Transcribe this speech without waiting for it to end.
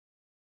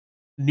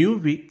New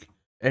week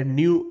and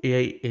new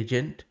AI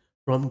agent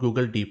from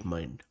Google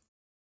DeepMind.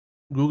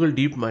 Google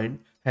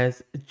DeepMind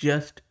has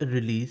just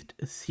released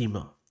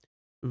SIMA,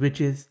 which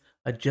is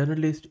a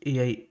generalist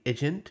AI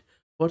agent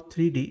for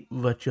 3D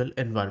virtual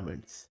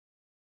environments.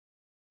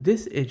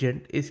 This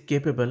agent is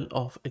capable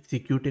of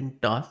executing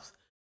tasks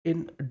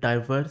in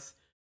diverse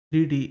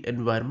 3D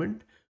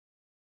environment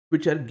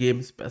which are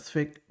game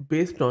specific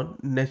based on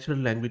natural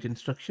language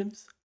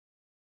instructions.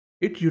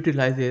 It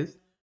utilizes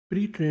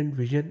pre-trained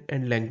vision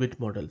and language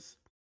models,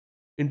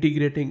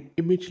 integrating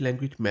image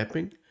language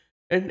mapping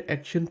and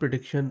action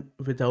prediction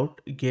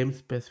without game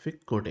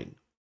specific coding.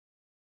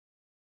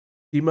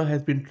 SIMA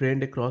has been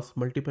trained across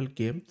multiple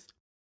games.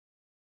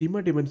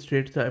 SIMA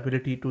demonstrates the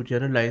ability to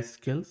generalize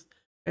skills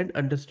and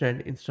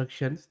understand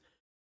instructions,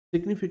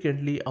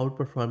 significantly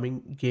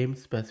outperforming game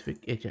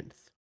specific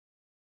agents.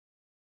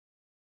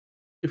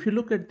 If you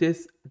look at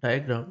this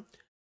diagram,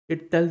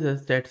 it tells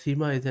us that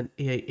SIMA is an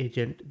AI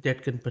agent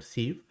that can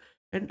perceive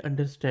and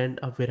understand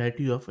a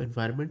variety of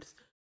environments,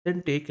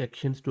 then take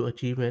actions to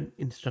achieve an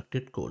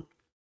instructed goal.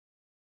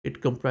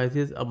 It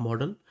comprises a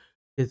model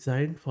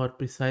designed for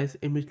precise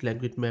image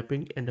language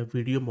mapping and a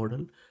video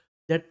model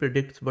that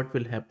predicts what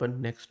will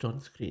happen next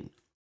on screen.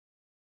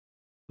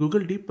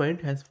 Google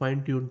DeepMind has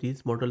fine tuned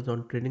these models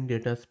on training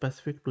data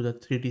specific to the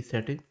 3D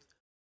settings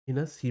in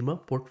a SIMA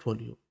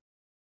portfolio.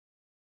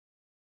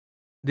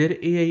 Their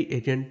AI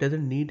agent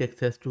doesn't need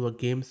access to a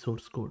game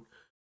source code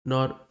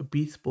nor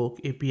bespoke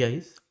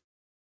APIs.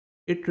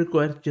 It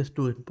requires just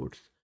two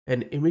inputs,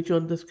 an image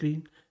on the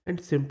screen and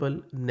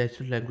simple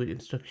natural language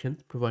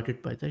instructions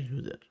provided by the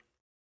user.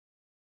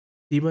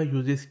 SIMA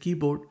uses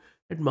keyboard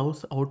and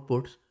mouse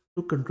outputs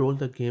to control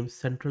the game's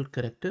central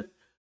character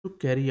to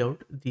carry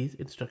out these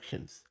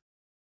instructions.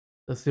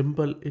 The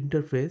simple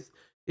interface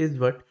is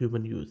what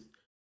humans use,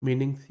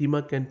 meaning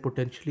SIMA can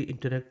potentially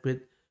interact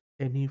with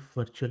any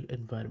virtual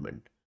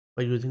environment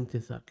by using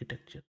this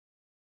architecture.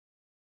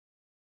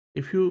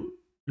 If you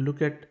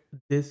look at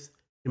this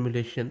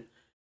simulation,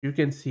 you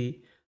can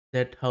see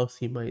that how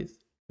SIMA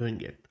is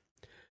doing it.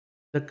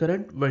 The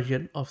current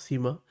version of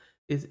SIMA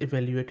is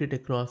evaluated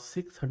across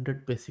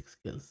 600 basic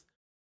skills,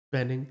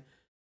 spanning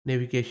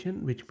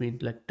navigation, which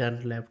means like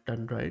turn left,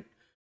 turn right,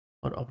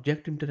 or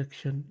object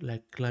interaction,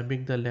 like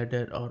climbing the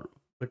ladder or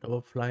bit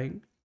of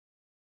flying,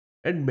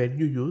 and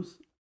menu use,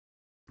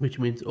 which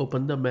means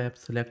open the map,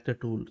 select the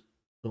tools,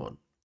 so on.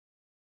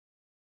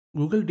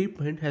 Google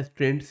DeepMind has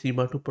trained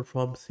SIMA to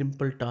perform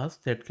simple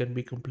tasks that can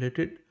be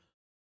completed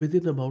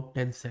within about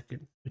 10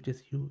 seconds, which is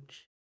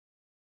huge.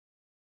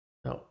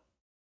 Now,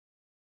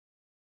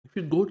 if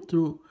you go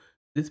through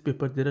this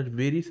paper, there are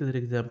various other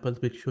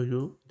examples which show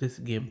you this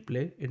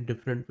gameplay in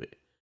different way.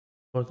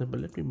 For example,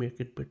 let me make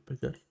it a bit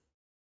bigger.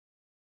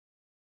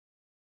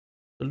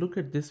 So look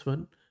at this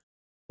one.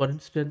 For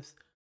instance,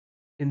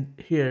 in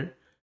here,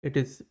 it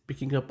is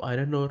picking up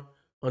iron ore.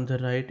 On the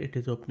right, it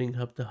is opening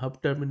up the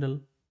hub terminal,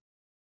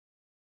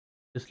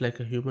 just like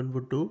a human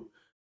would do.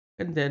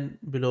 And then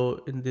below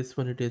in this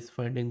one, it is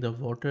finding the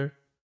water.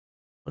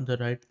 On the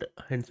right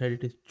hand side,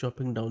 it is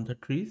chopping down the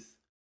trees.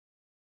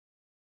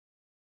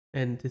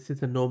 And this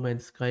is a No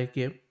Man's Sky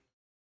game.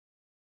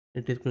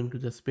 It is going to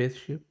the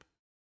spaceship.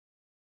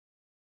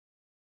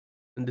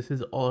 And this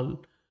is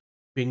all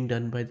being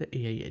done by the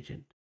AI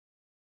agent.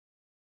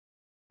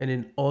 And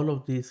in all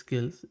of these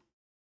skills,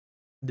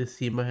 this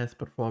SIMA has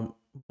performed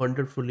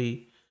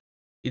wonderfully,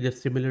 either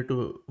similar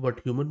to what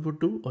human would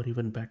do or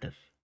even better.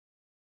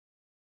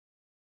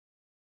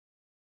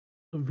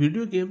 So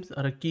video games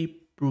are a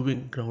key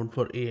proving ground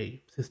for AI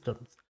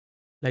systems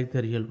like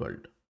the real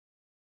world.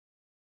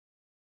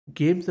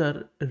 Games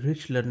are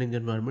rich learning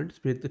environments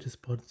with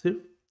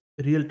responsive,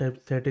 real-time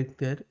setting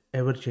their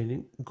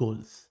ever-changing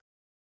goals.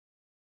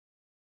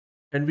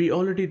 And we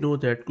already know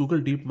that Google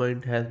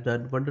DeepMind has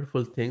done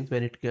wonderful things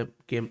when it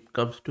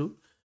comes to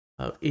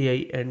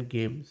AI and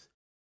games.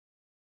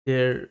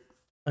 Their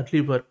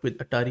early work with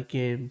Atari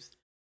games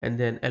and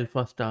then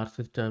Alpha Star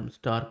Systems,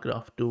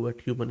 StarCraft 2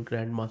 at human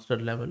grandmaster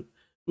level.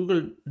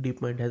 Google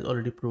DeepMind has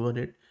already proven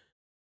it.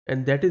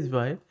 And that is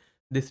why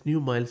this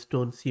new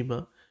milestone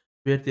SEMA,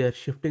 where they are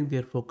shifting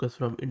their focus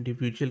from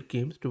individual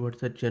games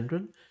towards a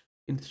general,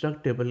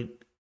 instructable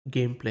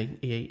game playing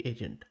AI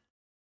agent.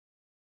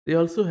 They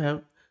also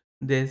have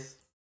this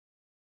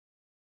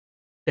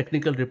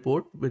technical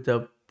report with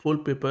a full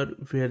paper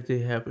where they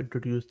have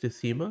introduced the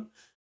SEMA.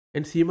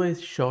 And SEMA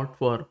is short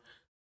for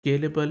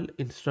Scalable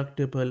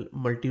Instructable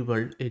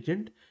Multi-World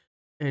Agent.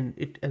 And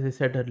it, as I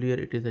said earlier,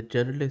 it is a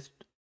generalist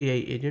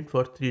AI agent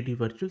for 3D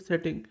virtual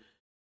setting.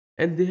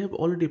 And they have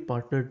already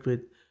partnered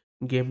with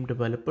game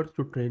developers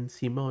to train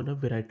SEMA on a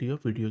variety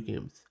of video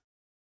games.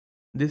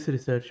 This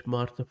research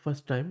marks the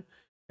first time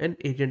an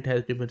agent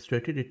has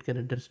demonstrated it can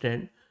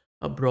understand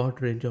a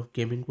broad range of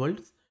gaming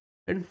worlds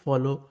and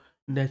follow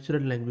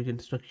natural language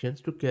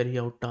instructions to carry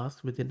out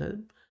tasks within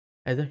them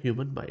as a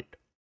human might.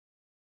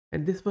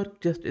 And this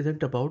work just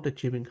isn't about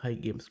achieving high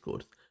game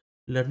scores.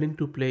 Learning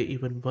to play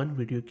even one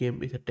video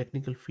game is a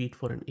technical feat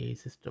for an AI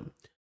system.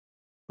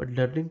 But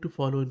learning to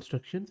follow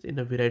instructions in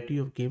a variety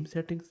of game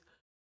settings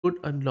could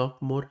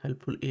unlock more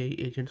helpful AI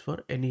agents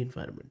for any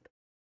environment.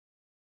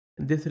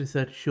 And this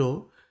research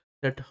show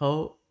that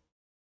how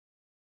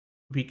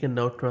we can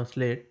now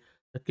translate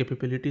the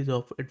capabilities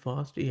of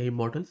advanced AI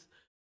models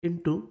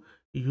into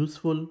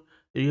useful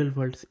real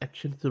world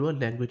actions through a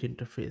language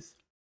interface.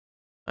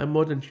 I'm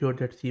more than sure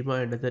that SIMA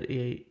and other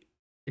AI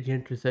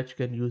agent research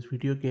can use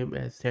video game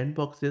as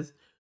sandboxes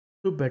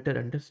to better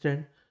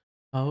understand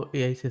how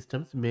AI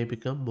systems may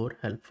become more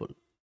helpful.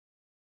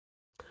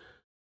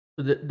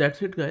 So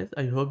that's it, guys.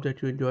 I hope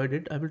that you enjoyed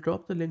it. I will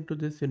drop the link to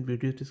this in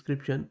video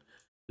description.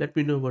 Let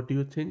me know what do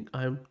you think.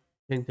 I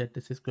think that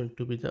this is going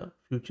to be the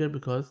future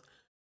because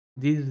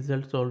these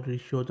results already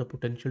show the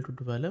potential to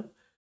develop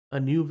a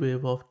new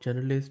wave of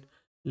generalist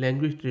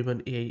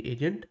language-driven AI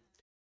agent.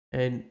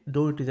 And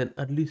though it is an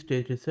early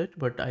stage research,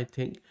 but I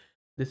think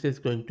this is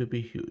going to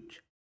be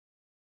huge.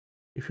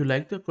 If you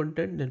like the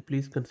content, then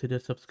please consider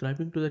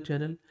subscribing to the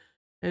channel.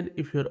 And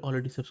if you're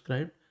already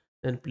subscribed,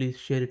 then please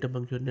share it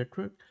among your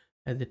network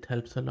as it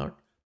helps a lot.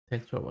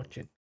 Thanks for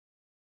watching.